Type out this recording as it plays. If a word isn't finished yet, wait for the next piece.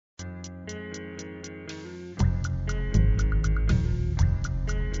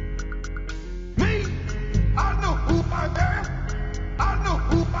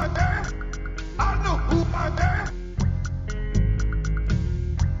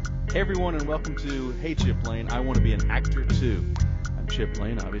Hey everyone, and welcome to Hey Chip Lane, I Want to Be an Actor Too. I'm Chip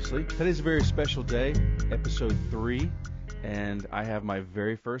Lane, obviously. Today's a very special day, episode 3, and I have my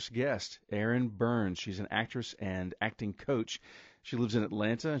very first guest, Erin Burns. She's an actress and acting coach. She lives in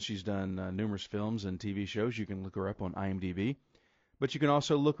Atlanta, and she's done numerous films and TV shows. You can look her up on IMDb. But you can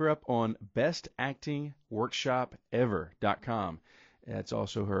also look her up on bestactingworkshopever.com. That's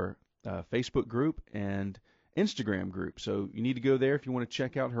also her Facebook group and Instagram group. So you need to go there if you want to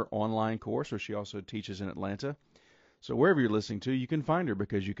check out her online course, where she also teaches in Atlanta. So wherever you're listening to, you can find her,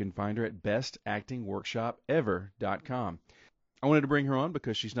 because you can find her at bestactingworkshopever.com. I wanted to bring her on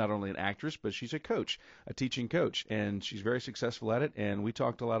because she's not only an actress, but she's a coach, a teaching coach, and she's very successful at it. And we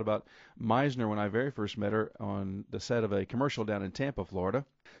talked a lot about Meisner when I very first met her on the set of a commercial down in Tampa, Florida.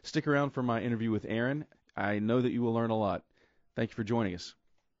 Stick around for my interview with Erin. I know that you will learn a lot. Thank you for joining us.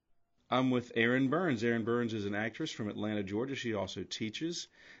 I'm with Erin Burns. Erin Burns is an actress from Atlanta, Georgia. She also teaches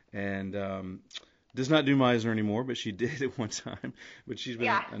and does not do Meisner anymore, but she did at one time. But she's been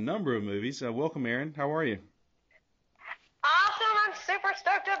in a number of movies. Welcome, Erin. How are you? Awesome. I'm super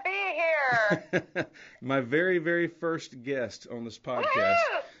stoked to be here. My very, very first guest on this podcast.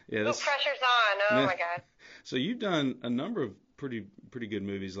 Woo-hoo! Yeah, this pressure's on. Oh, my God. So you've done a number of pretty good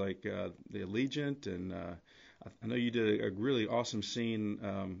movies, like The Allegiant, and I know you did a really awesome scene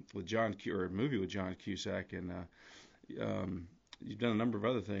with a movie with John Cusack, and you've done a number of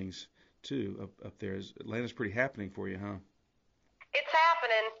other things too up there. Atlanta's pretty happening for you, huh? It's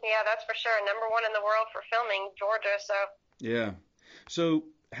happening, yeah, that's for sure. Number one in the world for filming, Georgia. So. Yeah. So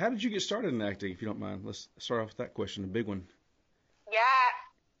how did you get started in acting, if you don't mind? Let's start off with that question, a big one. Yeah,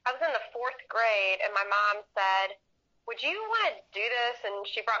 I was in the 4th grade, and my mom said, would you want to do this? And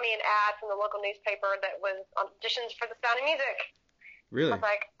she brought me an ad from the local newspaper that was auditions for The Sound of Music. Really? I was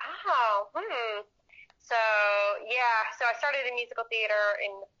like, So, yeah, so I started in musical theater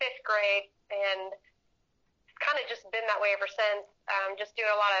in the 5th grade, and it's kind of just been that way ever since, just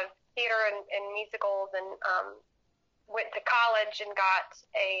doing a lot of theater and musicals, and went to college and got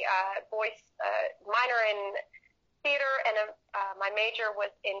a voice minor in theater, and my major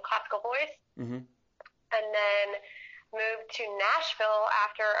was in classical voice. Mm-hmm. And then moved to Nashville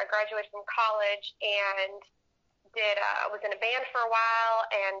after I graduated from college, and was in a band for a while,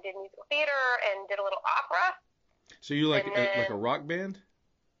 and did musical theater and did a little opera. So you like a rock band?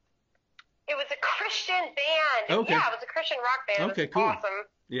 It was a Christian band. Okay. Yeah, it was a Christian rock band. Okay, it was cool. Awesome.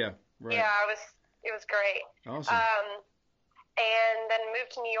 Yeah, right. Yeah, it was great. Awesome. And then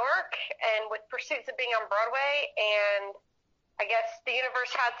moved to New York, and with pursuits of being on Broadway, and I guess the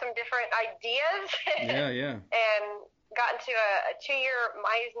universe had some different ideas. Yeah. And got into a 2-year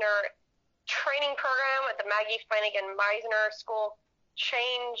Meisner training program at the Maggie Flanagan Meisner School.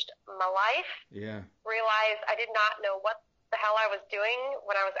 Changed my life. Yeah. Realized I did not know what the hell I was doing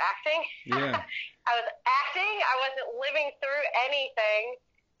when I was acting. Yeah. I was acting. I wasn't living through anything.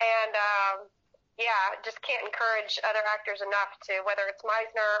 And, just can't encourage other actors enough to, whether it's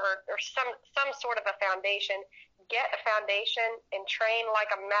Meisner or some sort of a foundation, get a foundation and train like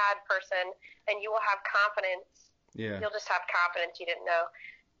a mad person, and you will have confidence. Yeah. You'll just have confidence you didn't know.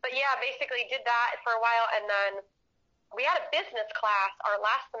 But yeah, basically did that for a while, and then we had a business class our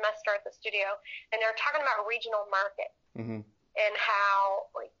last semester at the studio, and they were talking about regional markets. Mm-hmm. And how,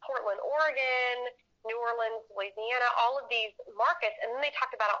 like, Portland, Oregon, New Orleans, Louisiana, all of these markets, and then they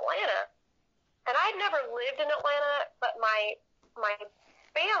talked about Atlanta. And I'd never lived in Atlanta, but my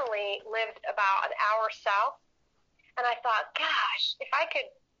family lived about an hour south. And I thought, gosh, if I could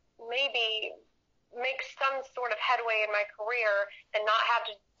maybe make some sort of headway in my career and not have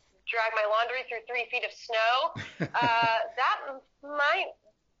to drag my laundry through 3 feet of snow, that might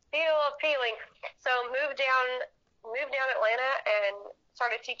feel appealing. So moved down Atlanta and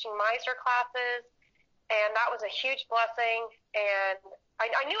started teaching Meisner classes, and that was a huge blessing. And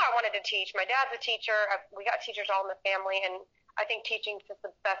I knew I wanted to teach. My dad's a teacher. We got teachers all in the family, and I think teaching's just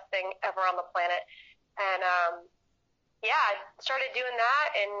the best thing ever on the planet. And I started doing that,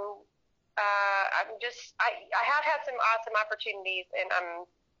 and I have had some awesome opportunities, and I'm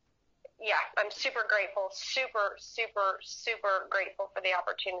super grateful, super, super, super grateful for the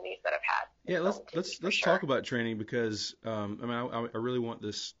opportunities that I've had. Yeah, let's talk about training, because I really want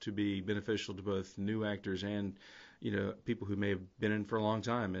this to be beneficial to both new actors and people who may have been in for a long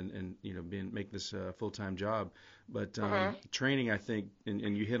time and make this a full-time job. But training, I think,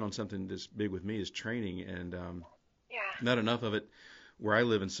 and you hit on something that's big with me, is training, and not enough of it where I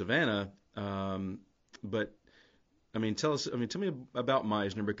live in Savannah. But tell me about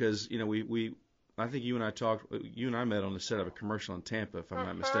Meisner, because I think you and I met on the set of a commercial in Tampa, if I'm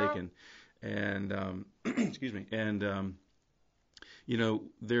not mistaken, and excuse me, and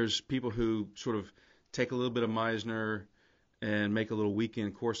there's people who sort of take a little bit of Meisner and make a little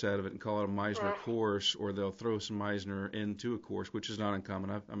weekend course out of it and call it a Meisner course, or they'll throw some Meisner into a course, which is not uncommon.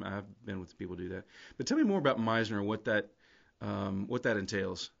 I've been with people who do that. But tell me more about Meisner and what that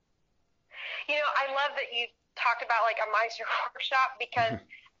entails. I love that you talked about like a Meisner workshop, because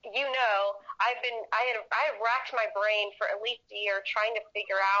I have racked my brain for at least a year trying to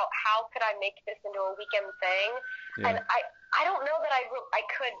figure out how could I make this into a weekend thing, and I don't know that I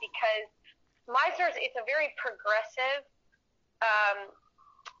could, because Meisner's, it's a very progressive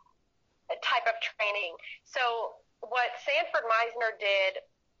type of training. So what Sanford Meisner did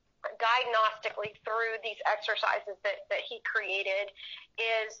diagnostically through these exercises that he created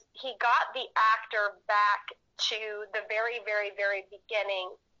is he got the actor back to the very, very, very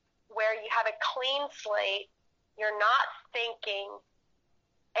beginning, where you have a clean slate, you're not thinking,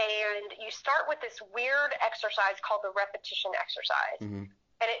 and you start with this weird exercise called the repetition exercise.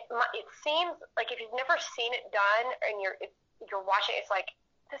 And it seems like if you've never seen it done and you're watching, it's like,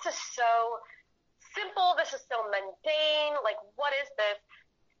 this is so simple, this is so mundane, like what is this?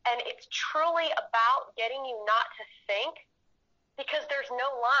 And it's truly about getting you not to think, because there's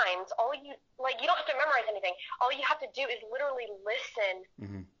no lines. You don't have to memorize anything. All you have to do is literally listen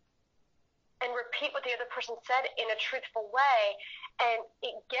and repeat what the other person said in a truthful way, and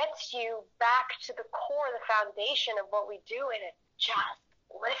it gets you back to the core, the foundation of what we do, and it's just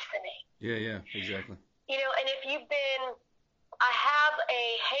listening. Yeah, exactly. And if you've been, I have a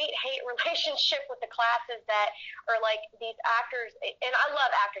hate-hate relationship with the classes that are like these actors, and I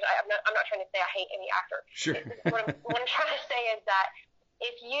love actors. I'm not trying to say I hate any actor. Sure. What I'm trying to say is that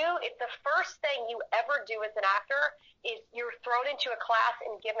if the first thing you ever do as an actor is you're thrown into a class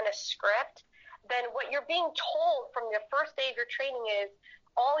and given a script, then what you're being told from the first day of your training is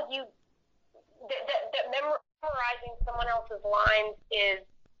that memorizing someone else's lines is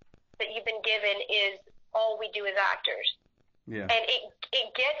that you've been given is all we do as actors. Yeah. And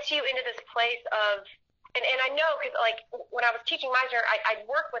it gets you into this place of, and I know, because like when I was teaching Meisner, I'd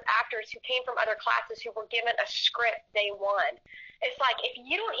work with actors who came from other classes who were given a script day one. It's like, if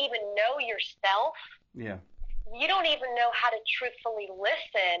you don't even know yourself, you don't even know how to truthfully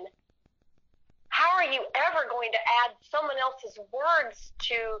listen, how are you ever going to add someone else's words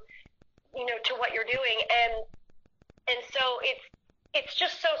to what you're doing? And so it's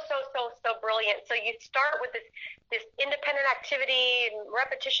just so brilliant. So you start with this independent activity and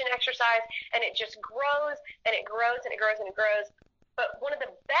repetition exercise, and it just grows and it grows and it grows and it grows. But one of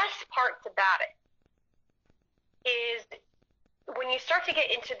the best parts about it is when you start to get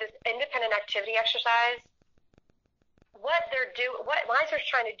into this independent activity exercise, what Meisner's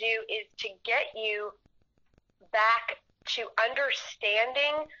trying to do is to get you back to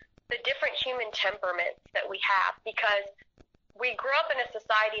understanding the different human temperaments that we have, because we grew up in a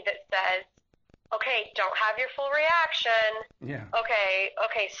society that says, okay, don't have your full reaction. Yeah. Okay,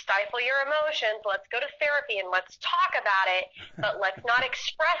 stifle your emotions. Let's go to therapy and let's talk about it, but let's not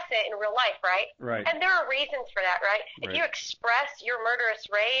express it in real life, right? Right. And there are reasons for that, right? If you express your murderous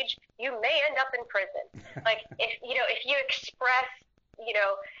rage, you may end up in prison. Like if you express,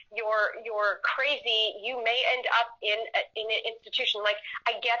 you're crazy, you may end up in an institution. Like,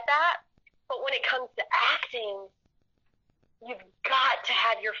 I get that, but when it comes to acting, you've got to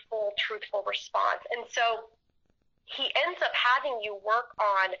have your full, truthful response. And so he ends up having you work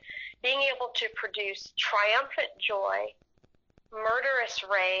on being able to produce triumphant joy, murderous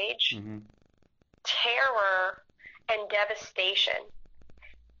rage, terror, and devastation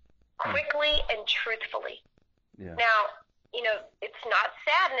quickly and truthfully. Yeah. Now, it's not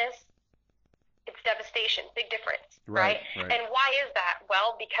sadness. It's devastation. Big difference, right? And why is that?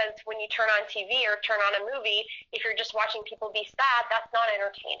 Well, because when you turn on TV or turn on a movie, if you're just watching people be sad, that's not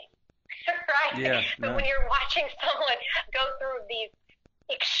entertaining, right? Yeah, but when you're watching someone go through these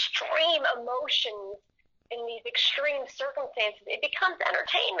extreme emotions in these extreme circumstances, it becomes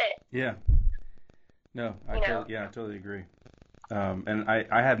entertainment. Yeah. No, I totally agree. And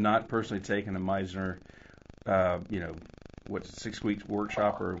I have not personally taken a Meisner, 6-week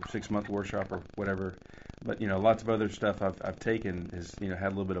workshop or 6-month workshop or whatever. But, lots of other stuff I've taken has, had a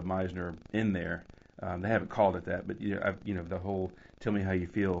little bit of Meisner in there. They haven't called it that, but, the whole tell me how you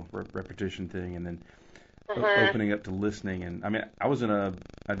feel repetition thing, and then opening up to listening. And, I mean, I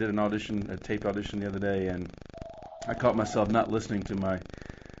did an audition, a taped audition the other day, and I caught myself not listening to my,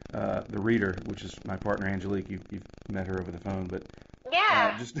 the reader, which is my partner, Angelique. You've met her over the phone, but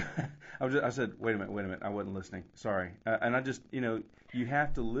yeah. I said, wait a minute, I wasn't listening. Sorry. And I just, you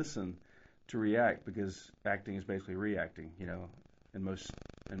have to listen to react, because acting is basically reacting, in most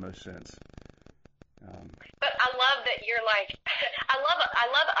sense. But I love that you're like, I love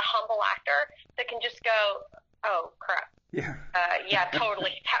a humble actor that can just go, oh crap. Yeah. Yeah,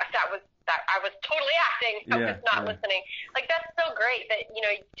 totally. That was I was totally acting. I was not listening. Like, that's so great that,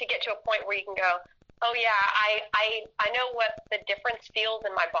 to get to a point where you can go, oh yeah, I know what the difference feels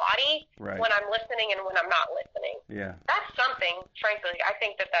in my body when I'm listening and when I'm not listening. Yeah. That's something, frankly. I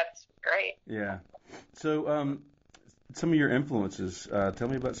think that's great. Yeah. So, some of your influences. Tell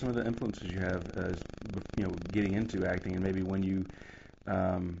me about some of the influences you have as getting into acting, and maybe when you,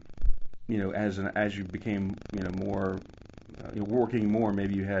 as you became more working more,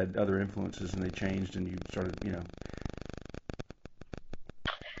 maybe you had other influences and they changed, and you started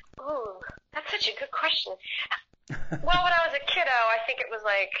Ooh, that's such a good question. Well, when I was a kiddo, I think it was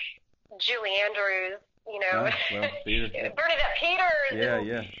like Julie Andrews, Bernadette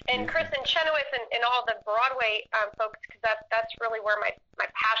Peters, and Kristen Chenoweth, and all the Broadway folks, because that's really where my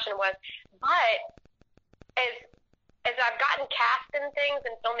passion was. But as I've gotten cast in things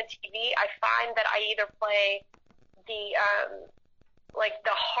in film and TV, I find that I either play the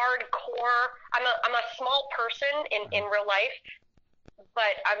the hardcore. I'm a small person in real life,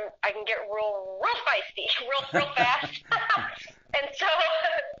 but I can get real feisty, real fast, and so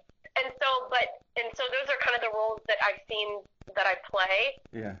those are kind of the roles that I've seen that I play.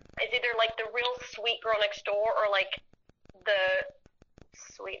 Yeah, it's either like the real sweet girl next door, or like the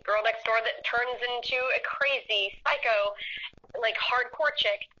sweet girl next door that turns into a crazy psycho, like hardcore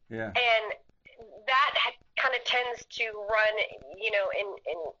chick. Yeah, and that kind of tends to run, in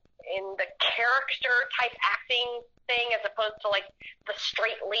the character type acting thing, as opposed to like the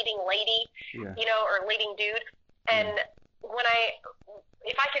straight leading lady, or leading dude. And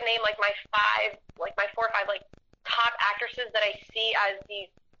if I could name like my 4 or 5 like top actresses that I see as these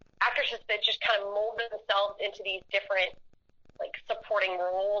actresses that just kind of mold themselves into these different like supporting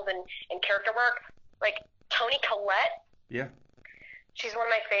roles and character work, like Toni Collette. Yeah. She's one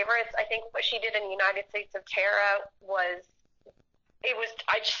of my favorites. I think what she did in the United States of Terra I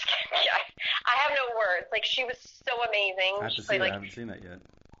have no words. Like, she was so amazing. I have to see that. I haven't seen that yet.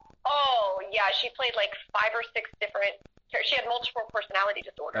 Oh, yeah. She played like 5 or 6 different, she had multiple personality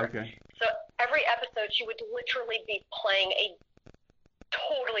disorder. Okay. So every episode she would literally be playing a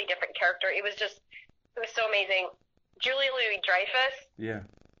totally different character. It was so amazing. Julia Louis-Dreyfus. Yeah.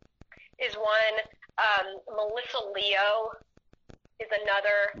 Is one. Melissa Leo is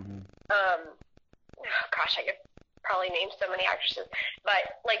another. Mm-hmm. Gosh, I could probably name so many actresses,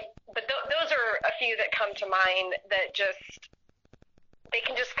 but those are a few that come to mind that they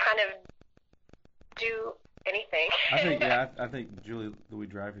can just kind of do anything. I think Julie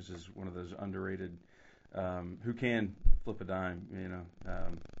Louis-Dreyfus is one of those underrated who can flip a dime,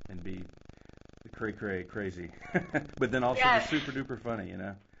 and be crazy, but then also be super duper funny,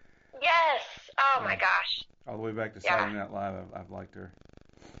 Yes. Oh my gosh. All the way back to Saturday Night Live, I've liked her.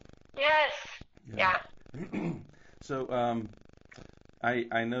 Yes. Yeah. So,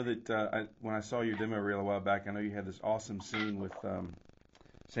 I know that when I saw your demo reel a while back, I know you had this awesome scene with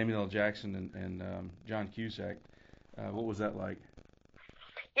Samuel L. Jackson and John Cusack. What was that like?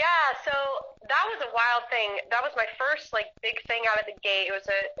 Yeah, so that was a wild thing. That was my first big thing out of the gate. It was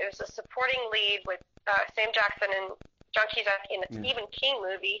a supporting lead with Sam Jackson and John Cusack in a Stephen King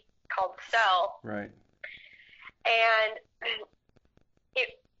movie called Cell. Right. And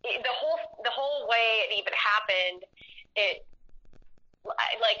the whole way it even happened, the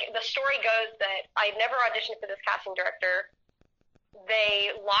story goes that I never auditioned for this casting director. They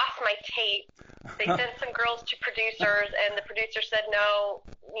lost my tape. They sent some girls to producers, and the producer said, no,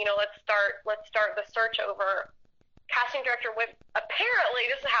 let's start the search over. Casting director apparently,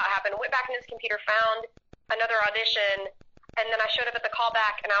 this is how it happened, went back in his computer, found another audition, and then I showed up at the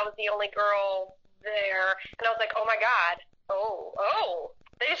callback, and I was the only girl there, and I was like, oh my God,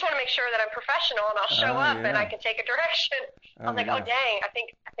 they just want to make sure that I'm professional and I'll show up and I can take a direction. I was like, oh dang, I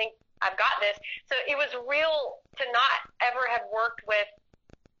think I've got this. So it was real to not ever have worked with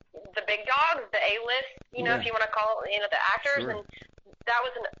the big dogs, the A-list, if you want to call it, the actors. Sure. And that was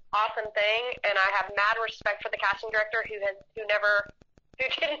an awesome thing. And I have mad respect for the casting director who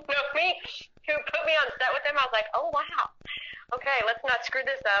didn't know me, who put me on set with him. I was like, oh wow, okay, let's not screw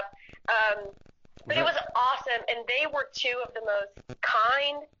this up. But it was awesome, and they were two of the most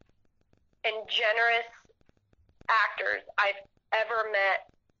kind and generous actors I've ever met.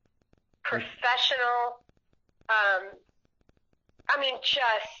 Professional.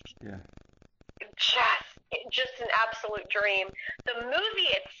 Just an absolute dream. The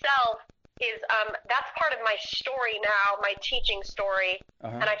movie itself is that's part of my story now, my teaching story,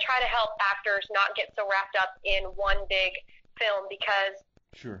 and I try to help actors not get so wrapped up in one big film because.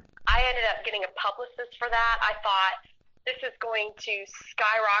 Sure. I ended up getting a publicist for that. I thought, this is going to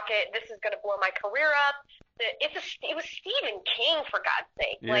skyrocket. This is going to blow my career up. It was Stephen King, for God's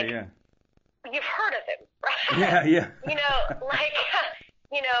sake. Yeah. You've heard of him, right? Yeah.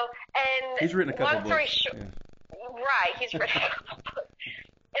 And he's written a couple long story books. short, right? He's written a couple books,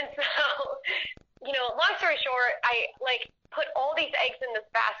 and so, long story short, I put all these eggs in this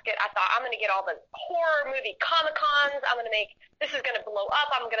basket. I thought, I'm going to get all the horror movie Comic-Cons. This is going to blow up.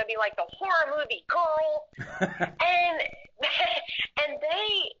 I'm going to be like the horror movie girl. and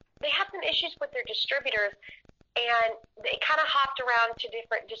they had some issues with their distributors, and they kind of hopped around to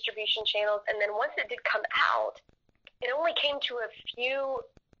different distribution channels. And then once it did come out, it only came to a few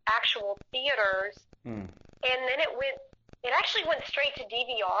actual theaters. And then it actually went straight to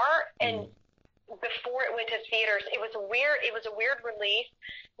DVR, and before it went to theaters, it was a weird release.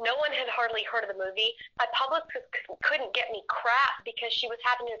 No one had hardly heard of the movie. My publicist couldn't get me crap because she was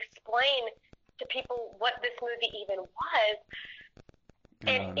having to explain to people what this movie even was,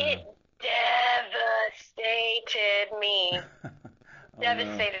 and it devastated me.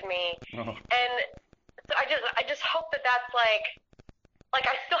 Devastated me. And so I just hope that's like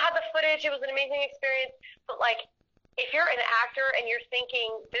I still have the footage. It was an amazing experience, but if you're an actor and you're thinking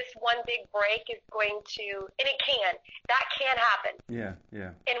this one big break is going to, and that can happen. Yeah.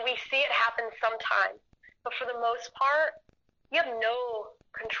 And we see it happen sometimes. But for the most part, you have no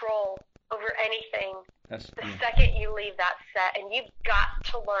control over anything the second you leave that set, and you've got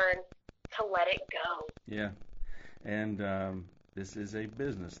to learn to let it go. Yeah. And this is a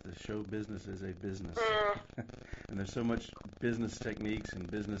business. The show business is a business. And there's so much business techniques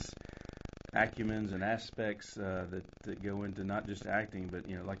and business acumens and aspects that go into not just acting, but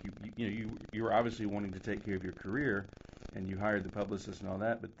you were obviously wanting to take care of your career, and you hired the publicist and all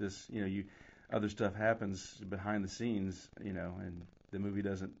that. But this, other stuff happens behind the scenes, and the movie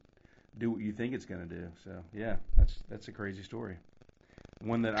doesn't do what you think it's going to do. So yeah, that's a crazy story.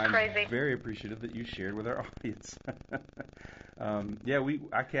 One that I'm very appreciative that you shared with our audience.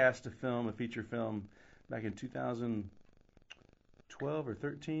 I cast a feature film back in 2012 or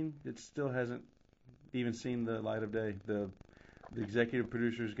 13. It still hasn't even seen the light of day. The executive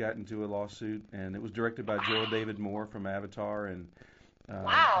producers got into a lawsuit, and it was directed by Joel David Moore from Avatar and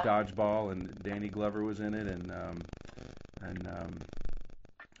Dodgeball, and Danny Glover was in it, and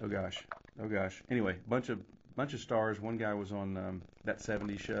oh gosh. Anyway, bunch of stars. One guy was on that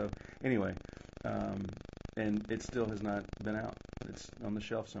 '70s show. Anyway, and it still has not been out. It's on the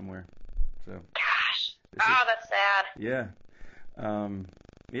shelf somewhere. So. Gosh. That's sad. Yeah. And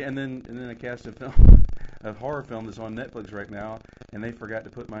then I cast a horror film that's on Netflix right now, and they forgot to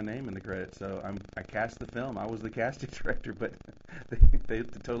put my name in the credits. So I cast the film. I was the casting director, but they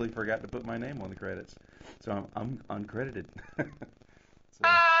totally forgot to put my name on the credits. So I'm uncredited.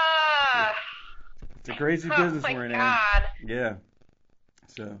 It's a crazy business we're in. God. Yeah.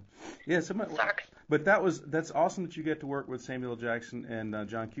 So yeah, sucks. But that's awesome that you get to work with Samuel L. Jackson and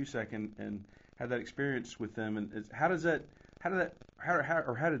John Cusack and have that experience with them. And how did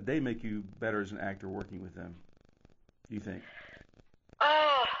they make you better as an actor working with them, do you think?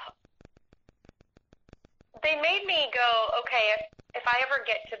 They made me go, okay, if I ever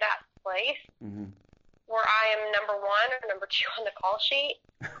get to that place where I am number one or number two on the call sheet,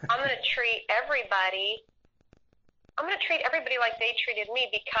 I'm going to treat everybody like they treated me,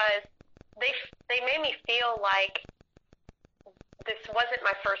 because they made me feel like this wasn't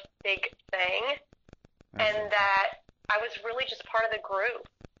my first big thing, and that I was really just part of the group.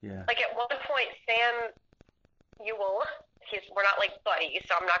 Yeah. Like at one point, Sam Ewell, we're not like buddies,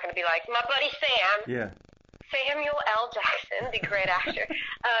 so I'm not going to be like, my buddy Sam. Yeah. Samuel L. Jackson, the great actor.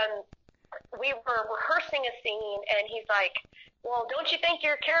 We were rehearsing a scene, and he's like, well, don't you think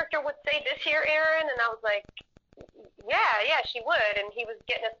your character would say this here, Erin? And I was like, yeah, she would. And he was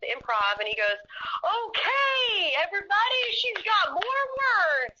getting us to improv, and he goes, okay, everybody, she's got more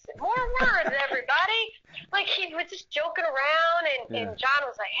words, everybody. Like, he was just joking around, and John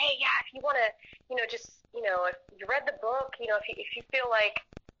was like, hey, yeah, if you want to, if you read the book, if you feel like,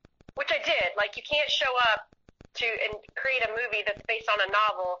 which I did, like, you can't show up and create a movie that's based on a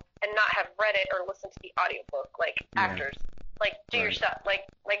novel and not have read it or listened to the audiobook, actors. Like, do your stuff.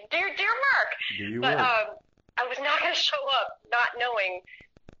 Like, do your work. Do your work. I was not going to show up not knowing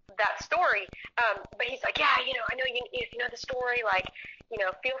that story. But he's like, yeah, I know if you know the story,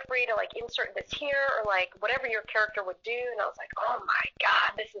 feel free to, insert this here or, whatever your character would do. And I was like, oh, my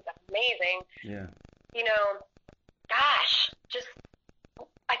God, this is amazing. Yeah. Gosh,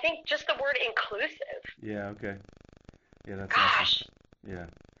 I think just the word inclusive. Yeah, okay. Yeah, that's Gosh. awesome. Yeah.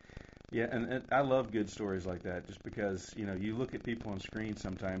 Yeah, and I love good stories like that, just because, you look at people on screen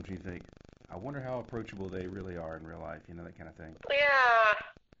sometimes and you think, I wonder how approachable they really are in real life, that kind of thing. Yeah.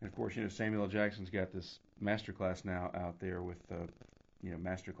 And of course, Samuel L. Jackson's got this masterclass now out there with,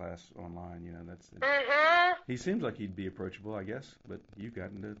 masterclass online. He seems like he'd be approachable, I guess, but you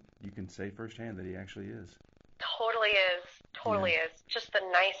can say firsthand that he actually is. Totally is. Totally is. Just the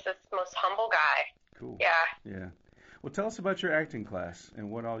nicest, most humble guy. Cool. Yeah. Yeah. Well, tell us about your acting class and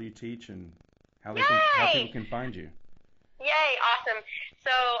what all you teach and how people can find you. Yay! Awesome.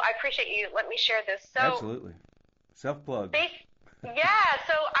 So I appreciate you letting me share this. So absolutely. Self-plug. Yeah.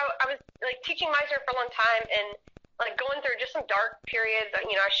 So I was teaching Meisner for a long time and going through just some dark periods.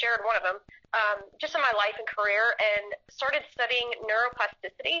 I shared one of them just in my life and career, and started studying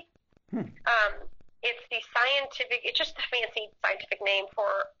neuroplasticity. It's just a fancy scientific name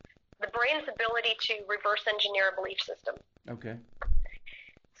for the brain's ability to reverse engineer a belief system. Okay.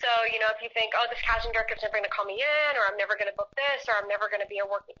 So, if you think, oh, this casting director's never going to call me in, or I'm never going to book this, or I'm never going to be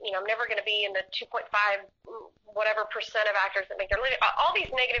I'm never going to be in the 2.5 whatever percent of actors that make their living, all these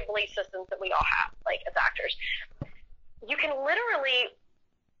negative belief systems that we all have, as actors, you can literally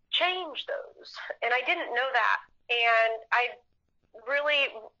change those. And I didn't know that. And I really,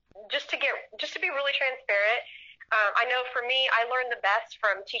 just to be really transparent, I know for me, I learned the best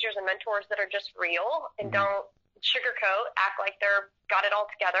from teachers and mentors that are just real and don't sugarcoat, act like they're got it all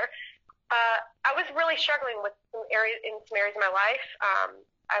together. I was really struggling with some areas of my life.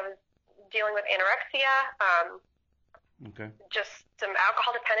 I was dealing with anorexia, just some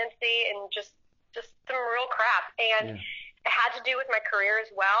alcohol dependency, and just some real crap. And it had to do with my career as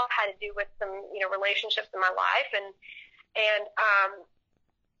well. It had to do with some relationships in my life, and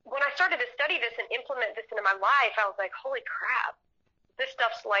when I started to study this and implement this into my life, I was like, holy crap, this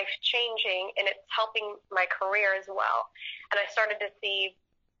stuff's life-changing, and it's helping my career as well. And I started to see,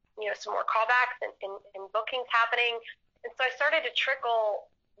 some more callbacks and bookings happening. And so I started to trickle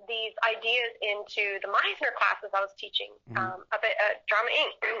these ideas into the Meisner classes I was teaching up at Drama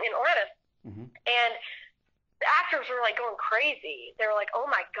Inc. in Atlanta. And the actors were going crazy. They were like, oh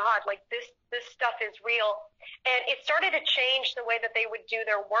my God, this stuff is real. And it started to change the way that they would do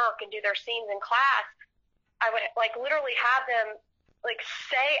their work and do their scenes in class. I would literally have them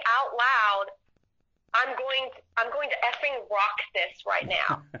say out loud, I'm going to effing rock this right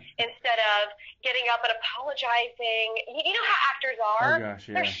now, instead of getting up and apologizing. You know how actors are? Oh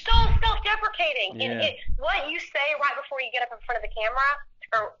gosh, yeah. They're so self-deprecating. Yeah. And what you say right before you get up in front of the camera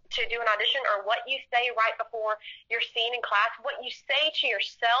or to do an audition, or what you say right before your scene in class, what you say to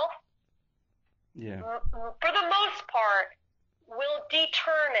yourself, for the most part, will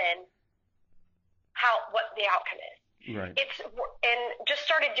determine what the outcome is. Right. And just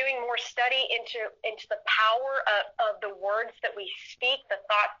started doing more study into the power of the words that we speak, the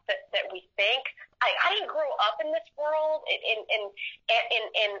thoughts that we think. I didn't grow up in this world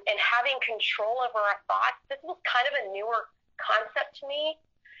and having control over our thoughts. This was kind of a newer concept to me.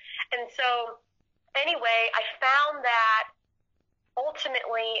 And so anyway, I found that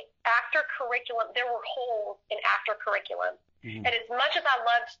ultimately actor curriculum, there were holes in actor curriculum. And as much as I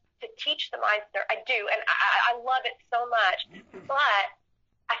loved to teach the Meisner, I do, and I love it so much, but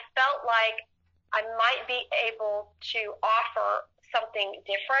I felt like I might be able to offer something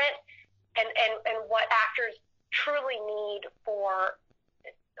different and what actors truly need for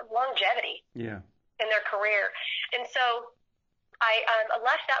longevity in their career. And so I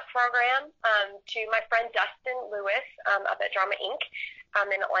left that program to my friend Dustin Lewis up at Drama Inc.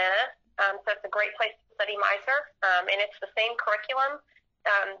 In Atlanta. So it's a great place to study Meisner, and it's the same curriculum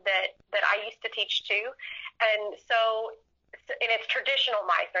that I used to teach too. And so, and it's traditional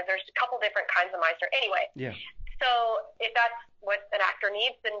Meisner. There's a couple different kinds of Meisner. Anyway, so if that's what an actor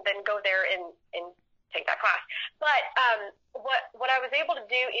needs, then go there and take that class. But what I was able to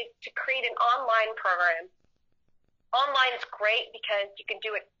do is to create an online program. Online is great because you can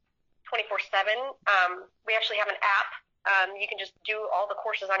do it 24/7. We actually have an app. You can just do all the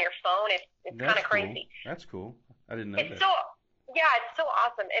courses on your phone. It's kind of crazy. That's cool. I didn't know that. It's so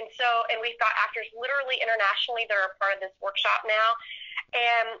awesome. And we've got actors literally internationally that are a part of this workshop now.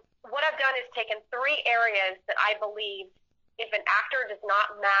 And what I've done is taken 3 areas that I believe if an actor does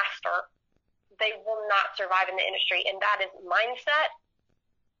not master, they will not survive in the industry. And that is mindset,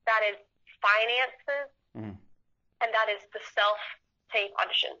 that is finances, and that is the self-tape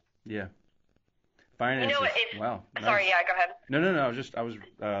audition. Yeah. Finances. Wow. Nice. Sorry, go ahead. No. I was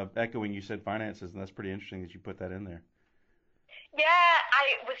echoing. You said finances, and that's pretty interesting that you put that in there. Yeah,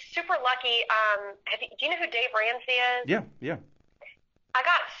 I was super lucky. Do you know who Dave Ramsey is? Yeah. I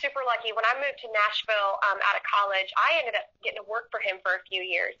got super lucky. When I moved to Nashville out of college, I ended up getting to work for him for a few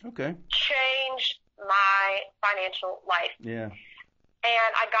years. Okay. Changed my financial life. Yeah.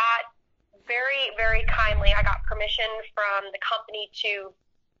 And I got very, very kindly, I got permission from the company to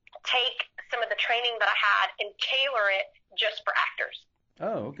take some of the training that I had and tailor it just for actors.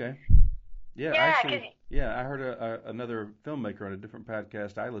 Oh, okay. Yeah, Yeah, actually, I heard another filmmaker on a different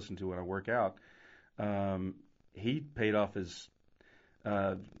podcast I listen to when I work out. He paid off his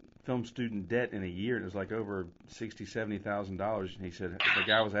film student debt in a year, and it was like over $60,000-$70,000. And he said, the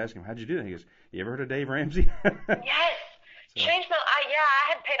guy was asking him, "How'd you do that?" He goes, "You ever heard of Dave Ramsey?" Yes. So. Changed my.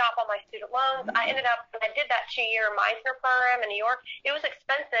 I had paid off all my student loans. I ended up, when I did that 2-year Meisner program in New York, it was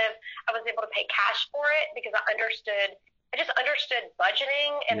expensive. I was able to pay cash for it because I just understood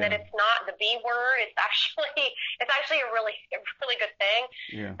budgeting and that it's not the B word. It's actually a really good thing.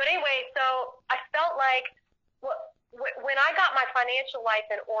 Yeah. But anyway, so I felt like when I got my financial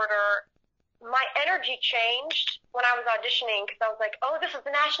life in order, my energy changed when I was auditioning because I was like, oh, this is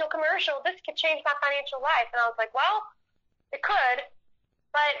a national commercial. This could change my financial life. And I was like, well, it could,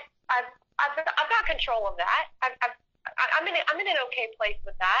 but I've got control of that. I'm in an okay place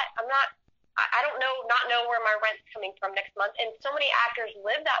with that. I don't not know where my rent's coming from next month, and so many actors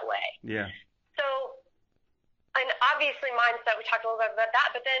live that way. Yeah. So, and obviously mindset, we talked a little bit about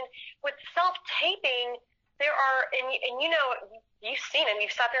that, but then with self-taping, there are, and you know, you've seen them,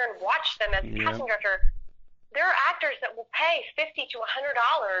 you've sat there and watched them as a casting director. There are actors that will pay $50 to $100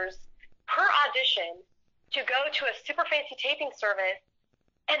 per audition to go to a super fancy taping service,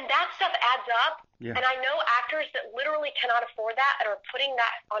 and that stuff adds up. Yeah. And I know actors that literally cannot afford that and are putting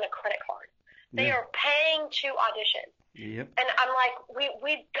that on a credit card. They are paying to audition. Yep. And I'm like,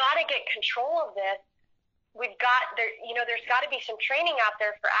 we've got to get control of this. There's got to be some training out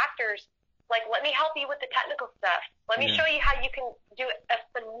there for actors. Like, let me help you with the technical stuff. Let me show you how you can do a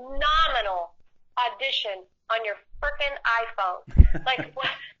phenomenal audition on your frickin' iPhone. Like,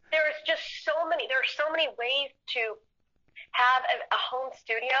 there are so many ways to have a home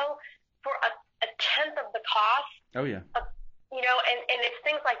studio for a tenth of the cost. Oh, yeah. And it's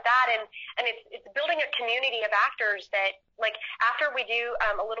things like that, and it's building a community of actors that, like, after we do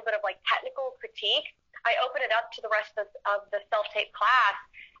a little bit of, like, technical critique, I open it up to the rest of the self-tape class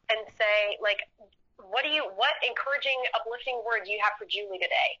and say, like, what encouraging, uplifting words do you have for Julie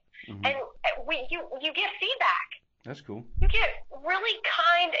today? Mm-hmm. And you get feedback. That's cool. You get really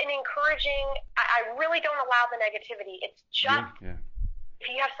kind and encouraging. I really don't allow the negativity. It's just if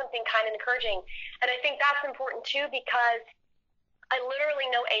you have something kind and encouraging. And I think that's important, too, because I literally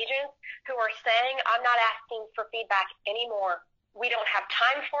know agents who are saying, I'm not asking for feedback anymore. We don't have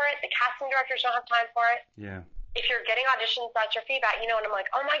time for it. The casting directors don't have time for it. Yeah. If you're getting auditions, that's your feedback, and I'm like,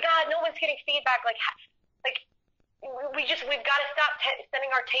 oh my God, no one's getting feedback. Like we've got to stop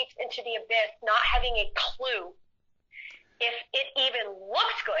sending our tapes into the abyss, not having a clue if it even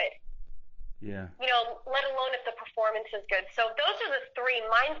looks good. Yeah. Let alone if the performance is good. So those are the three: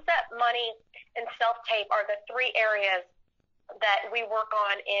 mindset, money, and self-tape are the three areas that we work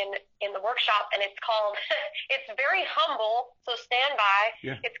on in the workshop, and it's called, it's very humble, so stand by.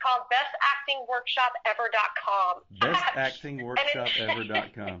 Yeah. It's called bestactingworkshopever.com.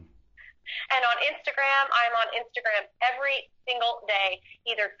 Bestactingworkshopever.com. And on Instagram, I'm on Instagram every single day,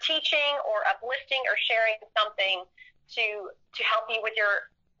 either teaching or uplifting or sharing something to help you with your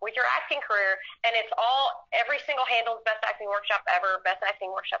acting career. And it's every single handle is Best Acting Workshop Ever, Best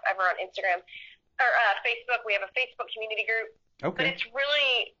Acting Workshop Ever on Instagram. Or Facebook. We have a Facebook community group. Okay. But it's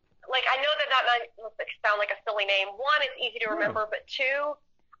really, like, I know that might sound like a silly name. One, it's easy to remember, but two,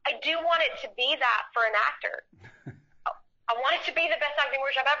 I do want it to be that for an actor. I want it to be the Best Acting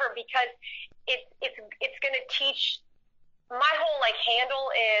Workshop Ever because it's going to teach. My whole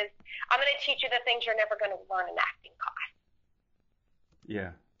handle is I'm going to teach you the things you're never going to learn in acting class.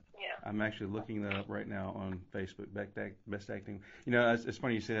 Yeah. Yeah. I'm actually looking that up right now on Facebook. Best Acting. It's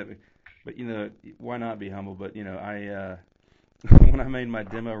funny you say that. But, why not be humble? But, I when I made my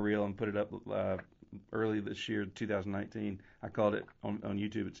demo reel and put it up early this year, 2019, I called it on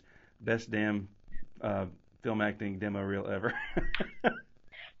YouTube. It's Best Damn Film Acting Demo Reel Ever.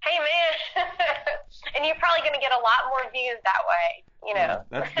 Hey, man. And you're probably going to get a lot more views that way, Yeah,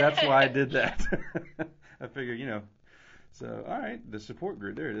 that's why I did that. I figured, So, all right, the support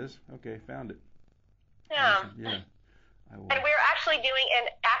group. There it is. Okay, found it. Yeah. Awesome. Yeah. And we're actually doing an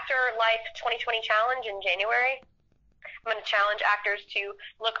Actor Life 2020 challenge in January. I'm going to challenge actors to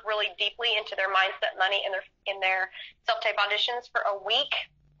look really deeply into their mindset, money, and in their self-tape auditions for a week.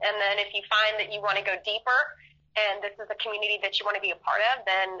 And then if you find that you want to go deeper and this is a community that you want to be a part of,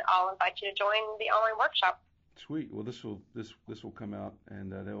 then I'll invite you to join the online workshop. Sweet. Well, this will come out,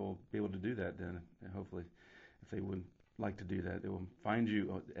 and they will be able to do that then. Hopefully, if they would like to do that, they will find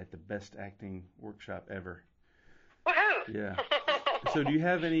you at the Best Acting Workshop Ever. Woohoo! Yeah. So, do you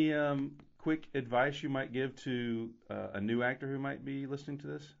have any quick advice you might give to a new actor who might be listening to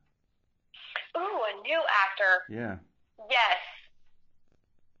this? Ooh, a new actor. Yeah. Yes.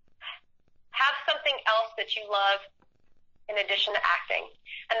 Have something else that you love in addition to acting.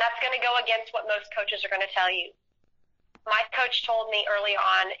 And that's going to go against what most coaches are going to tell you. My coach told me early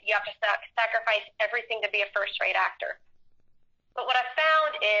on, you have to sacrifice everything to be a first-rate actor. But what I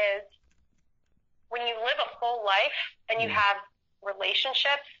found is when you live a full life and you have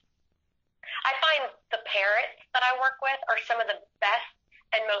relationships, I find the parents that I work with are some of the best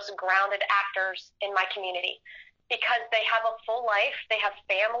and most grounded actors in my community because they have a full life, they have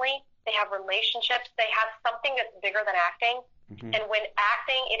family, they have relationships, they have something that's bigger than acting. Mm-hmm. And when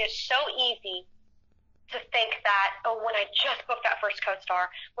acting, it is so easy to think that, oh, when I just book that first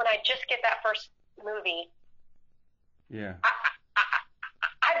co-star, when I just get that first movie. Yeah.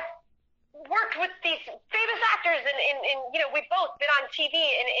 I've worked with these famous actors, and we've both been on TV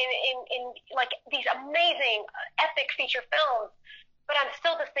in like these amazing epic feature films, but I'm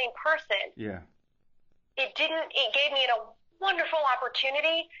still the same person. Yeah. It gave me a wonderful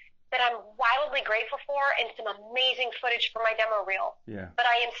opportunity that I'm wildly grateful for, and some amazing footage for my demo reel. Yeah. But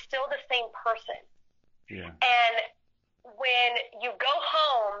I am still the same person. Yeah. And when you go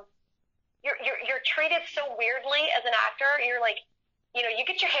home, you're treated so weirdly as an actor. You're like, you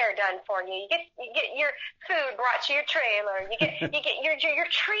get your hair done for you. You get your food brought to your trailer.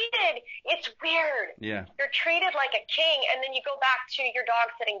 You're treated. It's weird. Yeah. You're treated like a king, and then you go back to your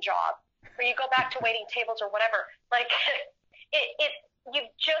dog sitting job, or you go back to waiting tables or whatever. Like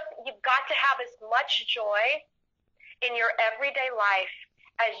you've got to have as much joy in your everyday life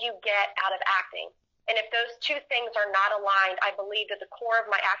as you get out of acting. And if those two things are not aligned, I believe that the core of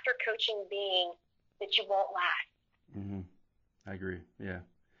my actor coaching being that you won't last. Mm-hmm. I agree. Yeah.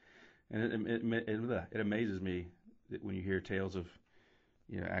 And it amazes me that when you hear tales of,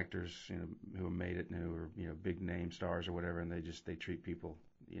 actors, who have made it, who are, big name stars or whatever, and they treat people,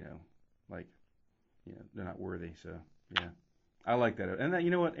 like, they're not worthy. So, yeah. I like that. And that,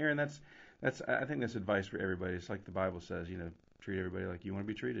 you know what, Erin, I think that's advice for everybody. It's like the Bible says, treat everybody like you want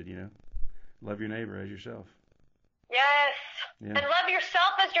to be treated, Love your neighbor as yourself. Yes. Yeah. And love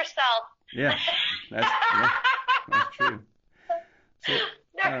yourself as yourself. Yeah. That's true. So,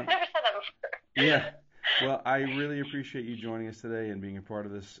 never said that before. Yeah. Well, I really appreciate you joining us today and being a part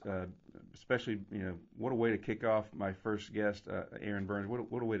of this, especially, what a way to kick off my first guest, Erin Burns.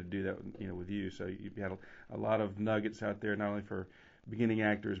 What a way to do that, with you. So you've had a lot of nuggets out there, not only for beginning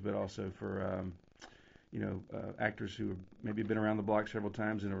actors, but also for, actors who have maybe been around the block several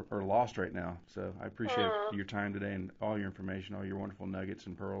times and are lost right now. So I appreciate your time today and all your information, all your wonderful nuggets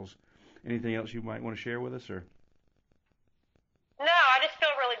and pearls. Anything else you might want to share with us, or? No, I just feel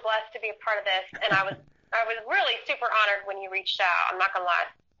really blessed to be a part of this, and I was really super honored when you reached out. I'm not gonna lie.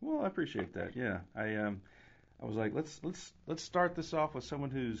 Well, I appreciate that. Yeah, I was like, let's start this off with someone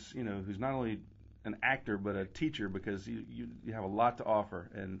who's not only an actor but a teacher, because you have a lot to offer,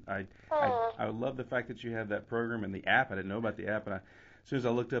 and I love the fact that you have that program and the app. I didn't know about the app, and as soon as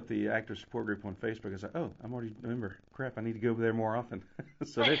I looked up the actor support group on Facebook, I was like, oh, I'm already a member. Crap, I need to go over there more often.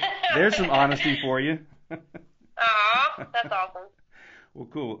 So there's some honesty for you. Aw, that's awesome. Well,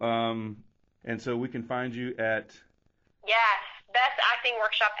 cool. And so we can find you at... Yeah, Best Acting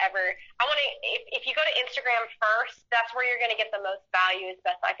Workshop Ever. I want to, if you go to Instagram first, that's where you're going to get the most value, is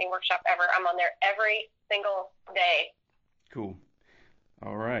Best Acting Workshop Ever. I'm on there every single day. Cool.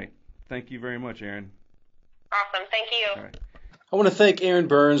 All right. Thank you very much, Erin. Awesome. Thank you. All right. I want to thank Erin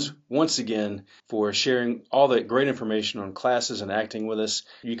Burns once again for sharing all that great information on classes and acting with us.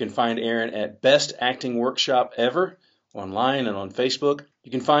 You can find Erin at Best Acting Workshop Ever online and on Facebook.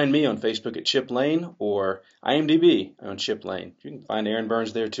 You can find me on Facebook at Chip Lane, or IMDb on Chip Lane. You can find Erin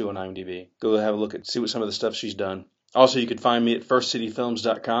Burns there too on IMDb. Go have a look see what some of the stuff she's done. Also, you can find me at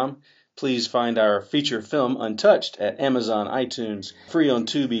firstcityfilms.com. Please find our feature film Untouched at Amazon, iTunes, free on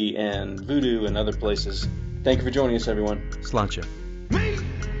Tubi and Vudu and other places. Thank you for joining us, everyone. Sláinte. Me,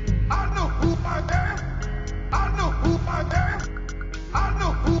 I know who I am.